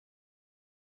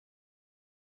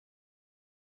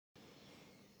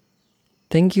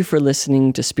Thank you for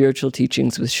listening to Spiritual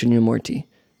Teachings with Shunyamurti,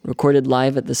 recorded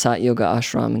live at the Sat Yoga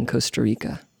Ashram in Costa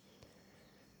Rica.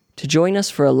 To join us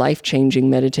for a life-changing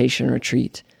meditation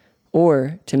retreat,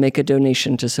 or to make a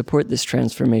donation to support this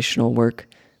transformational work,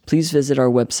 please visit our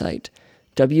website,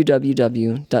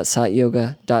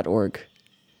 www.satyoga.org.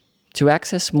 To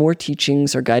access more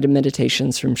teachings or guided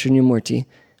meditations from Shunyamurti,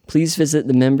 please visit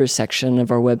the members section of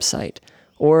our website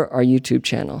or our YouTube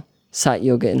channel, Sat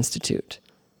Yoga Institute.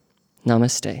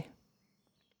 Namaste.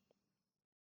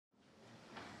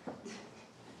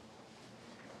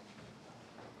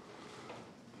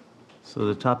 So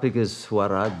the topic is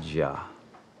Swarajya.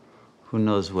 Who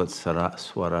knows what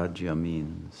Swarajya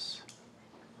means?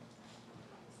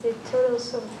 The total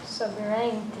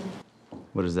sovereignty.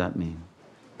 What does that mean?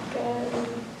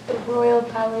 The royal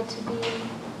power to be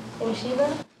in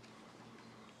Shiva.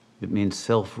 It means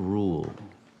self-rule,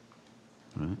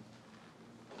 right?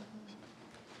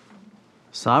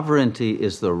 Sovereignty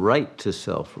is the right to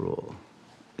self-rule.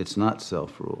 It's not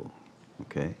self-rule,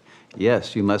 okay?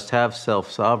 Yes, you must have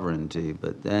self-sovereignty,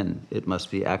 but then it must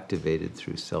be activated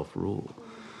through self-rule.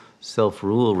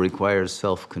 Self-rule requires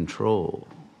self-control.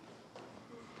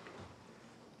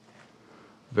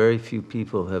 Very few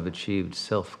people have achieved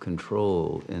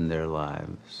self-control in their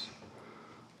lives,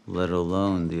 let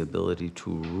alone the ability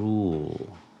to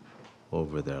rule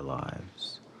over their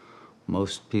lives.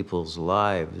 Most people's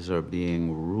lives are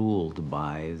being ruled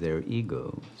by their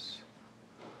egos.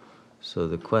 So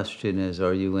the question is,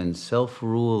 are you in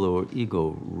self-rule or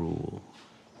ego rule?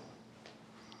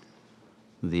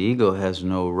 The ego has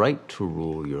no right to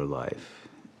rule your life.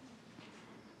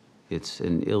 It's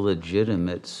an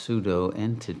illegitimate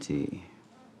pseudo-entity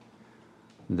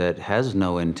that has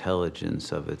no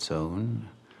intelligence of its own,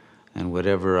 and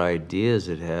whatever ideas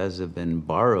it has have been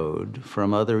borrowed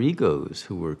from other egos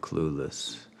who were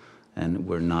clueless and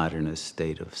were not in a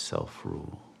state of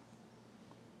self-rule.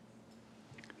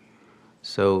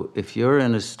 So if you're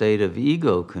in a state of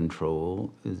ego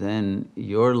control, then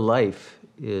your life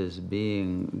is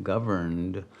being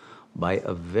governed by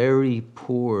a very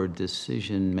poor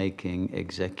decision-making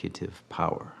executive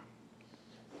power.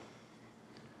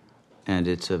 And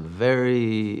it's a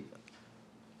very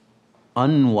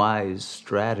unwise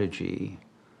strategy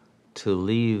to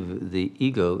leave the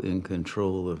ego in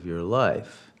control of your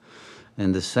life.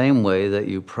 In the same way that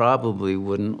you probably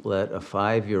wouldn't let a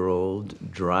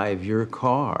 5-year-old drive your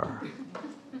car.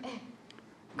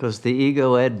 Because the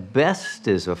ego at best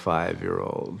is a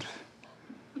 5-year-old.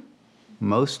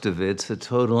 Most of it's a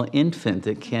total infant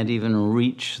that can't even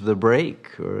reach the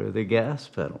brake or the gas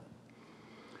pedal.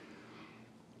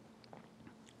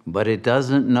 But it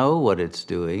doesn't know what it's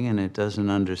doing, and it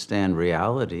doesn't understand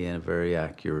reality in a very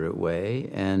accurate way,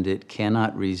 and it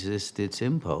cannot resist its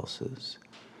impulses.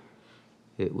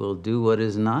 It will do what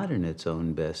is not in its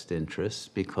own best interests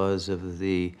because of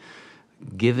the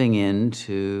giving in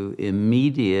to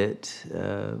immediate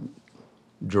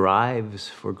drives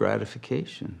for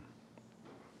gratification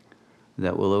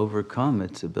that will overcome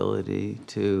its ability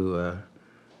to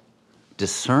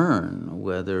discern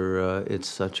whether it's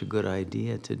such a good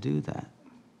idea to do that.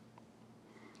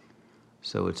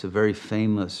 So it's a very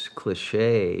famous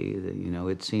cliche that,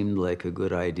 it seemed like a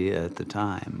good idea at the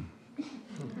time.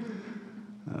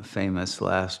 Famous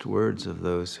last words of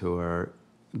those who are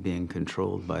being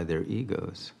controlled by their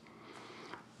egos.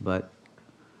 But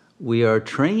we are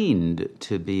trained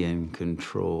to be in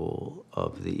control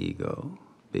of the ego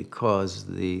because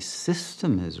the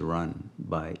system is run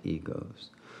by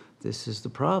egos. This is the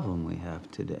problem we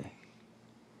have today.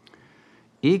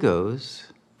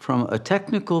 Egos, from a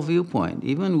technical viewpoint,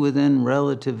 even within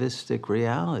relativistic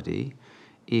reality,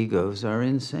 egos are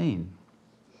insane.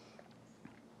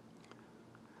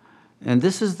 And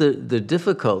this is the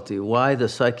difficulty, why the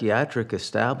psychiatric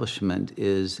establishment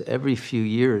is every few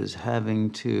years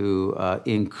having to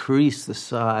increase the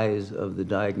size of the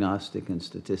Diagnostic and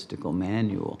Statistical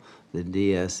Manual, the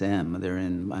DSM. They're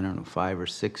in, 5 or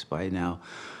 6 by now.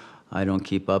 I don't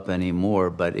keep up anymore,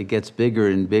 but it gets bigger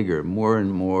and bigger, more and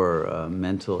more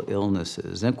mental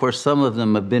illnesses. And of course, some of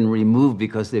them have been removed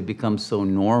because they become so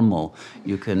normal,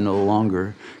 you can no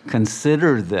longer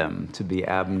consider them to be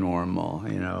abnormal,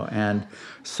 And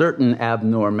certain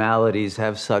abnormalities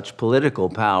have such political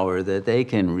power that they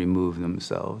can remove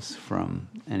themselves from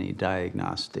any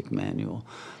diagnostic manual.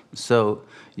 So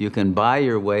you can buy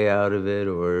your way out of it,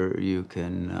 or you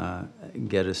can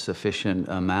get a sufficient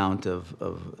amount of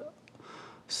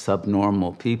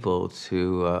subnormal people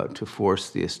to force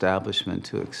the establishment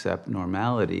to accept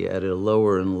normality at a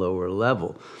lower and lower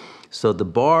level. So the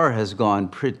bar has gone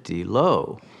pretty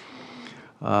low.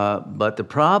 But the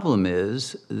problem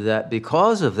is that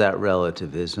because of that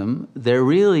relativism, there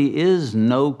really is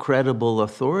no credible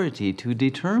authority to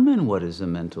determine what is a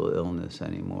mental illness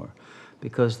anymore,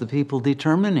 because the people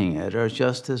determining it are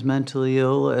just as mentally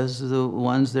ill as the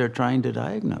ones they're trying to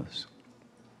diagnose.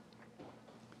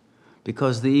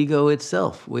 Because the ego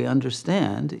itself, we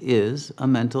understand, is a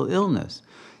mental illness.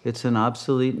 It's an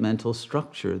obsolete mental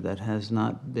structure that has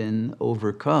not been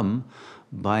overcome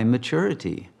by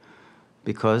maturity,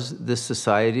 because this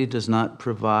society does not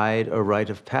provide a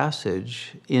rite of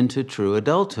passage into true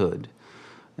adulthood.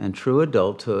 And true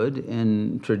adulthood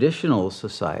in traditional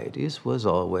societies was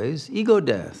always ego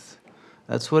death.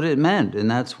 That's what it meant, and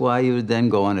that's why you would then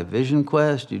go on a vision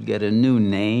quest. You'd get a new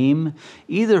name,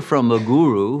 either from a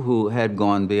guru who had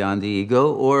gone beyond the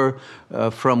ego, or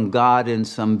from God in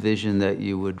some vision that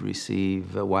you would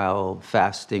receive while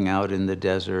fasting out in the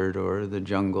desert or the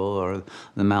jungle or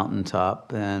the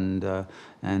mountaintop, and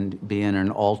be in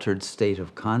an altered state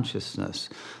of consciousness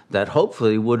that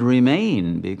hopefully would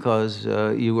remain because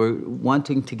you were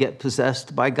wanting to get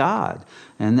possessed by God.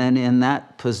 And then in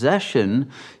that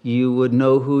possession, you would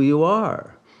know who you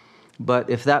are.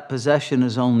 But if that possession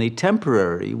is only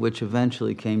temporary, which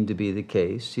eventually came to be the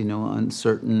case, on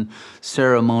certain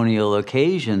ceremonial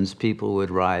occasions, people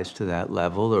would rise to that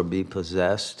level or be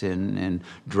possessed in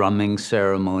drumming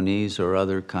ceremonies or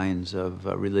other kinds of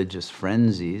religious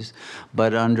frenzies.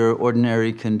 But under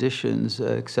ordinary conditions,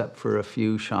 except for a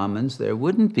few shamans, there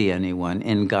wouldn't be anyone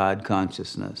in God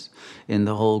consciousness in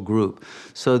the whole group.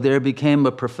 So there became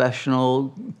a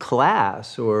professional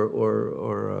class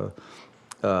or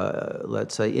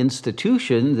let's say,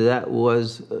 institution that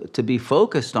was to be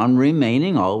focused on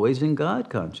remaining always in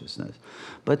God consciousness.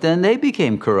 But then they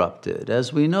became corrupted.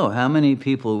 As we know, how many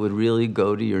people would really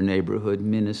go to your neighborhood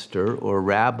minister or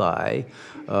rabbi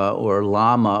or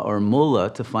lama or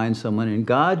mullah to find someone in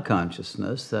God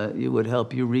consciousness that would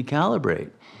help you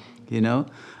recalibrate?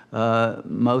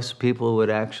 Most people would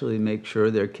actually make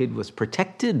sure their kid was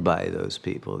protected by those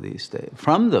people these days,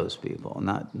 from those people,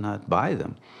 not by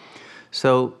them.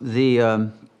 So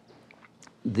the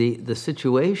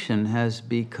situation has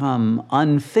become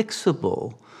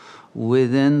unfixable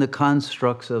within the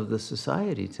constructs of the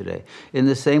society today. In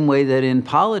the same way that in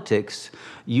politics,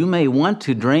 you may want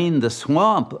to drain the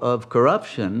swamp of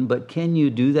corruption, but can you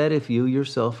do that if you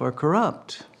yourself are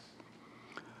corrupt?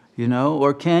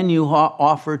 Or can you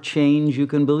offer change you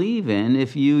can believe in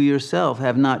if you yourself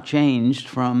have not changed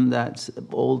from that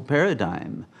old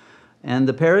paradigm? And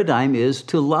the paradigm is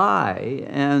to lie,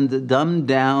 and the dumbed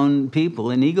down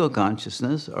people in ego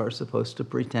consciousness are supposed to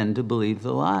pretend to believe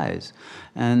the lies.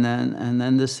 And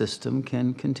then the system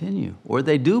can continue, or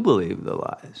they do believe the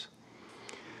lies.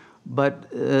 But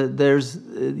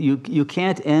you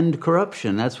can't end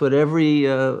corruption. That's what every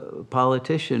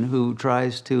politician who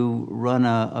tries to run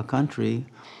a country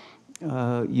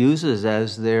uses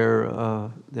as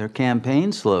their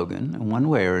campaign slogan in one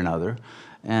way or another.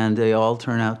 And they all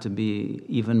turn out to be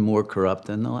even more corrupt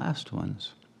than the last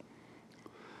ones.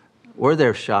 Or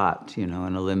they're shot,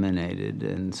 and eliminated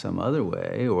in some other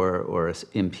way, or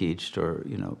impeached,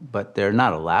 but they're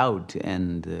not allowed to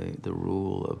end the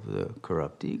rule of the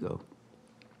corrupt ego.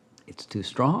 It's too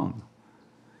strong.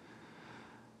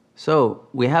 So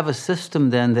we have a system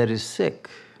then that is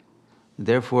sick.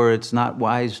 Therefore, it's not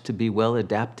wise to be well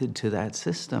adapted to that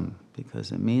system,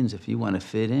 because it means if you want to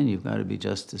fit in, you've got to be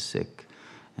just as sick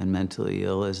and mentally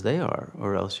ill as they are,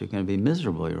 or else you're going to be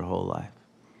miserable your whole life.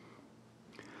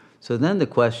 So then the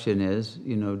question is,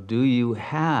 do you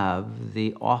have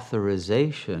the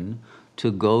authorization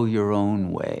to go your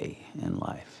own way in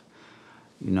life?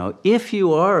 If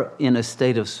you are in a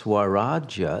state of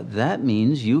swarajya, that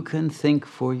means you can think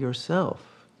for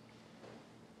yourself.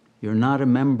 You're not a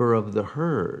member of the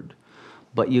herd.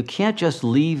 But you can't just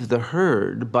leave the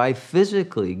herd by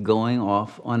physically going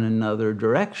off on another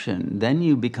direction. Then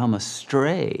you become a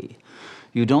stray.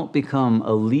 You don't become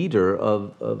a leader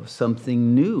of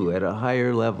something new at a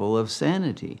higher level of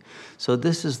sanity. So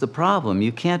this is the problem.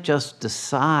 You can't just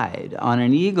decide on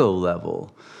an ego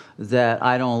level that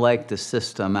I don't like the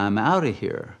system, I'm out of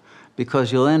here,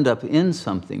 because you'll end up in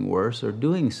something worse or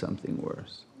doing something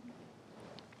worse.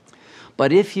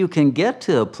 But if you can get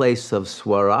to a place of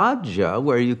swarajya,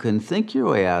 where you can think your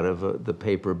way out of the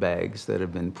paper bags that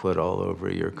have been put all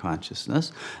over your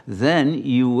consciousness, then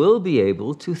you will be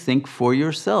able to think for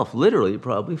yourself, literally,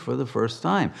 probably for the first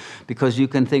time, because you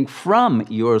can think from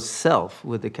yourself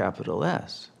with a capital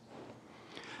S.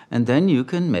 And then you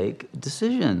can make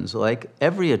decisions like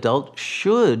every adult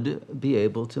should be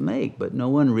able to make, but no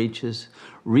one reaches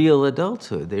real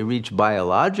adulthood. They reach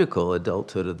biological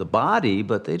adulthood of the body,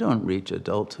 but they don't reach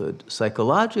adulthood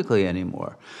psychologically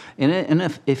anymore. In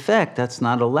effect, that's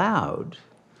not allowed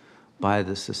by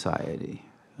the society.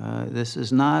 This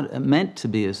is not meant to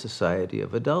be a society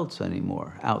of adults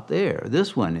anymore out there.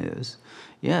 This one is.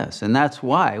 Yes, and that's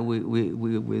why we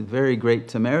with very great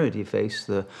temerity face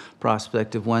the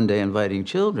prospect of one day inviting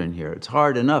children here. It's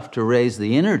hard enough to raise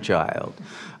the inner child,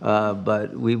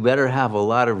 but we better have a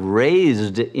lot of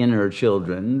raised inner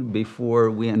children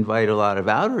before we invite a lot of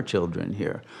outer children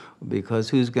here, because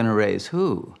who's going to raise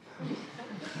who?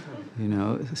 You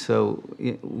know, so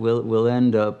we'll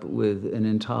end up with an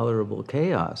intolerable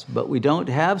chaos. But we don't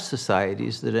have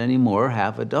societies that anymore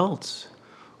have adults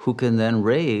who can then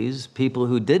raise people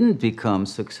who didn't become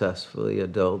successfully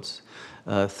adults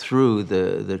through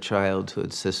the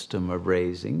childhood system of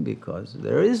raising, because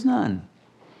there is none.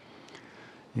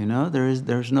 You know,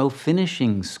 there's no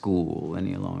finishing school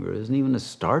any longer. There isn't even a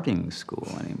starting school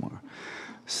anymore.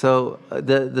 So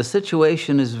the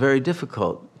situation is very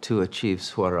difficult to achieve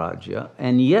Swarajya,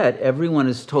 and yet everyone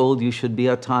is told you should be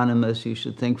autonomous, you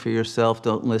should think for yourself,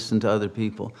 don't listen to other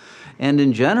people. And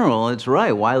in general, it's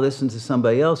right. Why listen to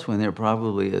somebody else when they're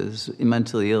probably as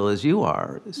mentally ill as you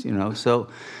are? You know, so,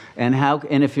 and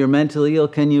if you're mentally ill,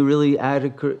 can you really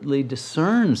adequately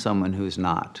discern someone who's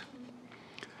not?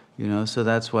 You know, so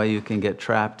that's why you can get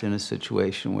trapped in a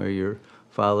situation where you're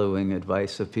following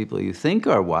advice of people you think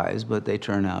are wise, but they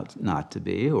turn out not to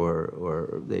be,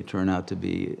 or they turn out to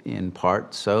be in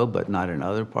part so, but not in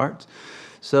other parts.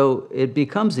 So it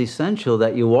becomes essential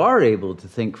that you are able to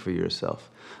think for yourself.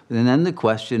 And then the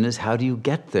question is, how do you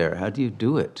get there? How do you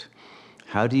do it?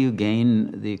 How do you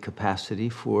gain the capacity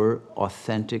for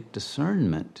authentic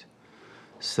discernment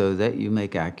so that you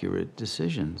make accurate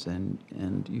decisions?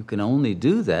 And you can only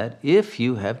do that if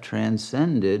you have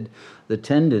transcended the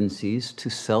tendencies to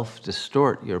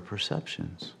self-distort your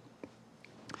perceptions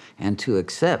and to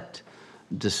accept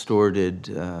distorted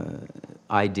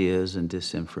ideas and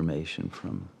disinformation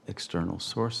from external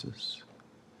sources.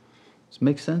 Does it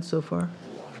make sense so far?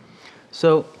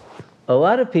 So a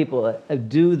lot of people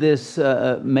do this,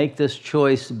 make this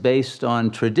choice based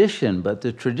on tradition, but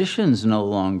the traditions no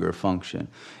longer function.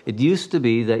 It used to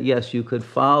be that, yes, you could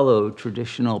follow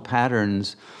traditional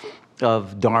patterns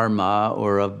of dharma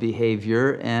or of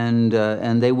behavior, and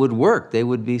they would work. They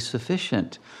would be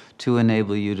sufficient to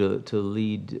enable you to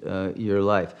lead your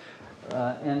life.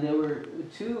 And there were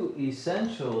two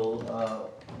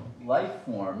essential life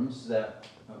forms that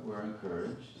were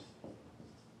encouraged.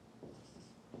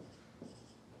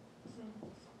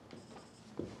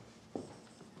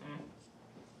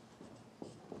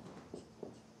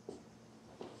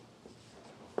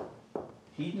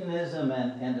 Hedonism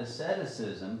and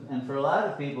asceticism, and for a lot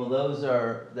of people,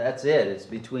 that's it. It's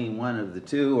between one of the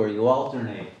two, or you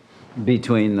alternate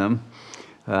between them.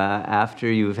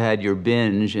 After you've had your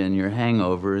binge and your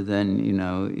hangover, then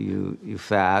you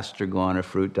fast or go on a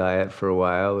fruit diet for a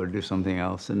while or do something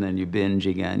else, and then you binge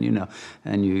again,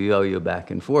 and you yo-yo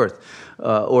back and forth.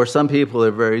 Or some people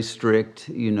are very strict,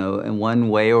 in one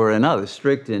way or another.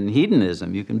 Strict in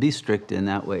hedonism, you can be strict in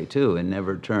that way too, and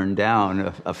never turn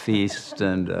down a feast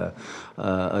and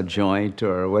a joint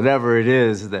or whatever it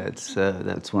is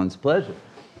that's one's pleasure.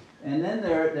 And then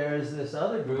there is this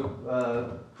other group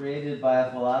created by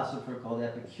a philosopher called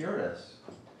Epicurus.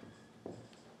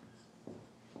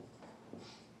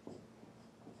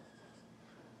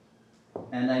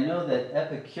 And I know that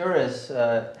Epicurus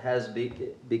has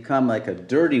become like a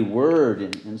dirty word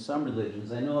in some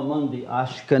religions. I know among the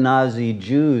Ashkenazi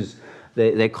Jews,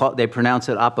 they pronounce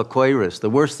it apokoiros. The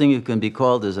worst thing you can be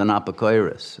called is an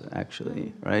apokoiros,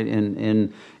 actually, right?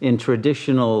 In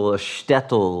traditional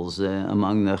shtetls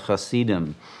among the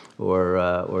Hasidim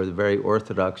or the very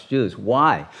Orthodox Jews.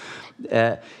 Why?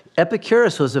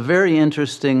 Epicurus was a very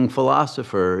interesting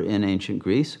philosopher in ancient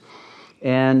Greece,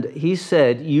 and he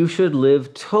said you should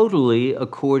live totally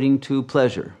according to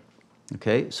pleasure.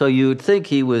 Okay, so you'd think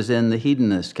he was in the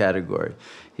hedonist category.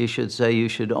 He should say you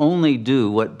should only do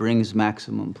what brings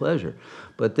maximum pleasure.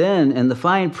 But then in the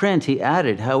fine print he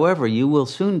added, however, you will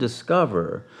soon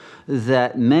discover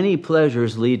that many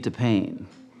pleasures lead to pain.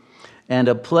 And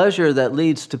a pleasure that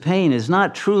leads to pain is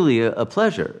not truly a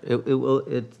pleasure.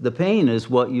 The pain is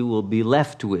what you will be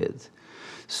left with.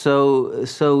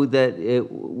 so that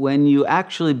when you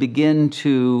actually begin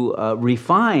to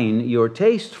refine your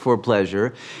taste for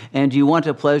pleasure, and you want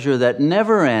a pleasure that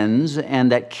never ends and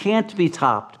that can't be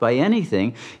topped by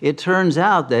anything, it turns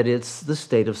out that it's the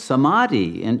state of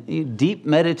samadhi, and deep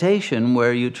meditation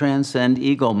where you transcend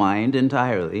ego mind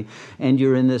entirely, and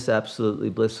you're in this absolutely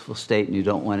blissful state and you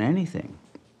don't want anything.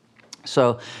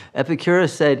 So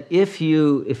Epicurus said, if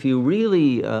you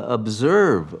really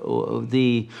observe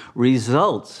the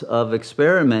results of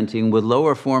experimenting with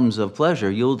lower forms of pleasure,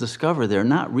 you'll discover they're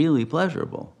not really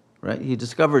pleasurable. Right? He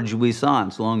discovered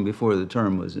jouissance long before the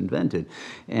term was invented,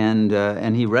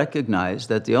 and he recognized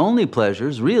that the only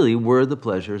pleasures really were the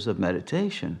pleasures of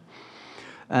meditation.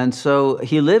 And so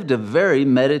he lived a very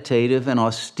meditative and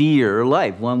austere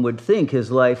life. One would think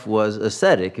his life was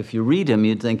ascetic. If you read him,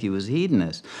 you'd think he was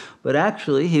hedonist. But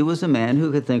actually, he was a man who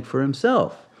could think for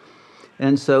himself.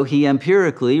 And so he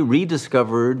empirically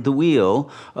rediscovered the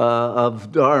wheel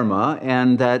of Dharma,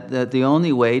 and that the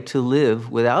only way to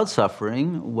live without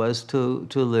suffering was to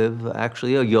live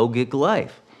actually a yogic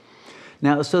life.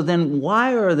 Now, so then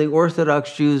why are the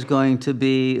Orthodox Jews going to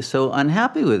be so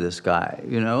unhappy with this guy?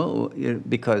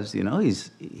 Because,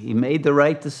 he made the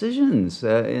right decisions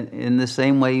in the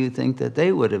same way you think that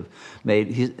they would have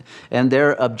made. And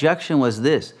their objection was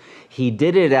this: he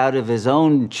did it out of his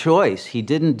own choice. He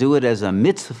didn't do it as a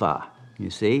mitzvah,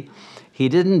 you see. He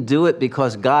didn't do it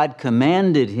because God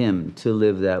commanded him to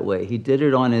live that way. He did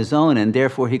it on his own, and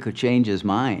therefore he could change his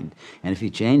mind. And if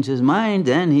he changed his mind,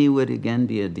 then he would again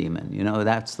be a demon.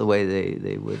 That's the way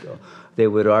they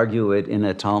would argue it in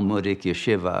a Talmudic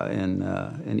yeshiva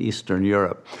in Eastern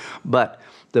Europe. But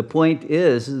the point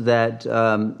is that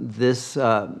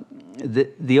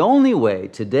the only way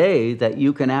today that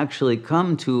you can actually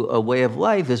come to a way of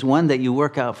life is one that you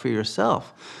work out for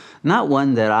yourself. Not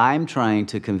one that I'm trying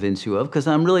to convince you of, because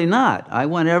I'm really not. I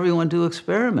want everyone to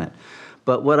experiment.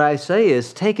 But what I say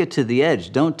is, take it to the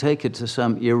edge. Don't take it to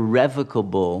some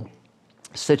irrevocable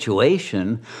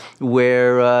situation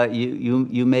where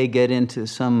you may get into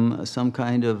some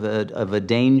kind of a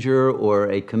danger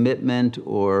or a commitment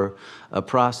or a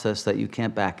process that you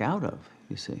can't back out of,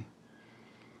 you see.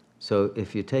 So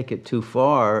if you take it too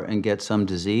far and get some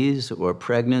disease or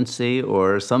pregnancy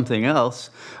or something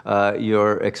else,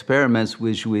 your experiments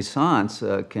with jouissance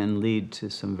can lead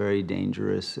to some very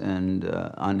dangerous and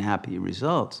unhappy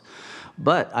results.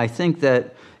 But I think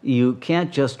that you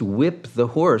can't just whip the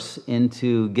horse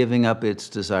into giving up its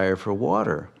desire for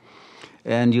water.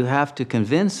 And you have to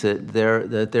convince it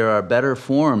that there are better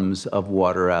forms of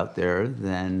water out there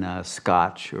than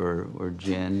scotch or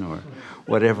gin or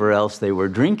whatever else they were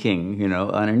drinking,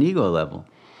 on an ego level.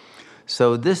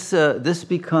 So this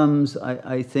becomes,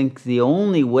 I think, the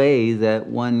only way that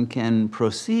one can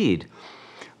proceed.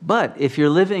 But if you're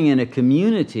living in a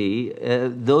community,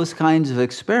 those kinds of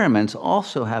experiments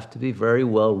also have to be very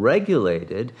well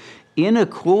regulated in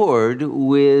accord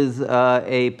with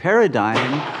a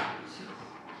paradigm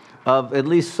of at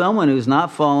least someone who's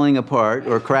not falling apart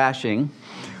or crashing,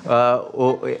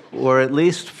 or at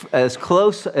least as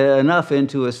close enough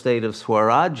into a state of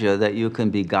swarajya that you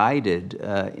can be guided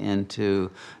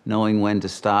into knowing when to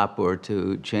stop or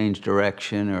to change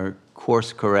direction or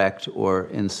course correct or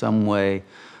in some way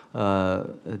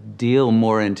deal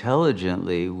more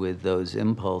intelligently with those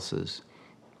impulses.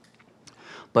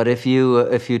 But if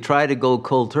you try to go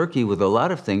cold turkey with a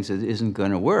lot of things, it isn't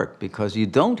going to work because you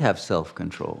don't have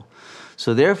self-control.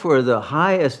 So therefore, the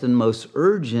highest and most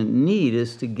urgent need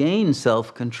is to gain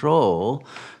self-control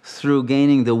through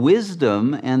gaining the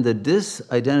wisdom and the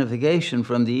disidentification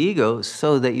from the ego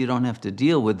so that you don't have to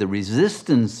deal with the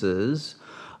resistances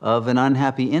of an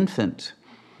unhappy infant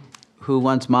who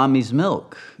wants mommy's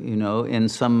milk, in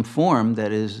some form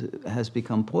that has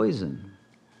become poison.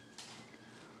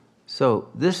 So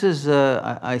this is,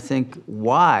 I think,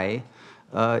 why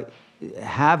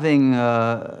having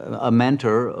a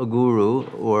mentor, a guru,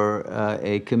 or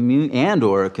a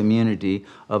community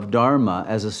of Dharma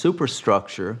as a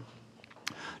superstructure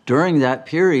during that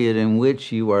period in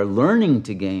which you are learning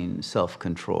to gain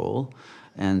self-control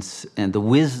and the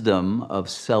wisdom of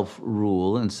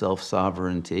self-rule and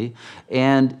self-sovereignty,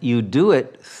 and you do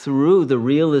it through the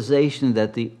realization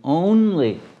that the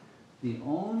only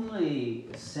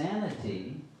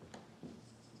sanity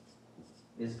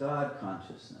is God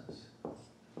consciousness.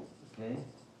 Okay?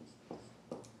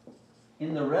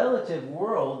 In the relative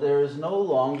world, there is no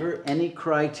longer any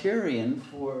criterion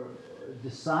for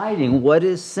deciding what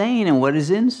is sane and what is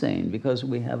insane, because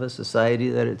we have a society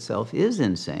that itself is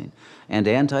insane and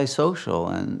antisocial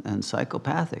and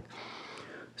psychopathic.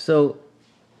 So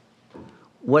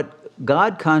what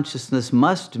God consciousness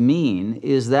must mean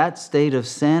is that state of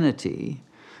sanity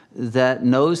that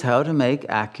knows how to make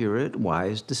accurate,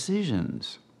 wise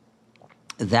decisions.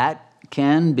 That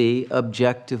can be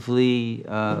objectively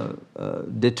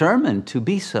determined to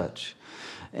be such,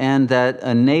 and that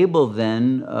enable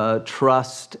then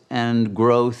trust and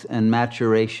growth and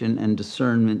maturation and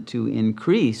discernment to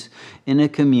increase in a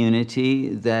community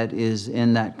that is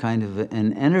in that kind of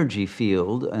an energy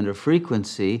field and a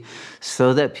frequency,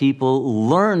 so that people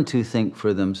learn to think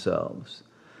for themselves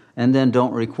and then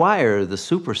don't require the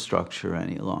superstructure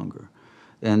any longer.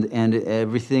 And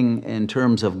everything in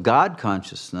terms of God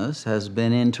consciousness has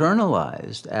been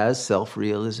internalized as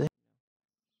self-realization.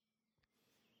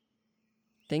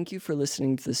 Thank you for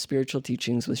listening to the Spiritual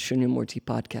Teachings with Shunyamurti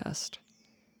podcast.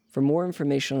 For more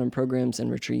information on programs and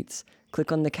retreats,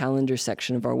 click on the calendar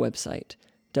section of our website,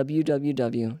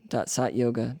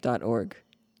 www.satyoga.org.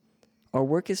 Our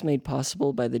work is made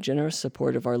possible by the generous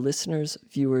support of our listeners,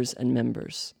 viewers, and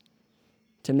members.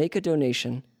 To make a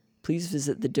donation, please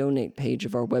visit the donate page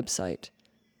of our website.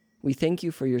 We thank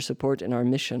you for your support in our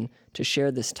mission to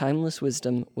share this timeless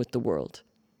wisdom with the world.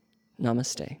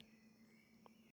 Namaste.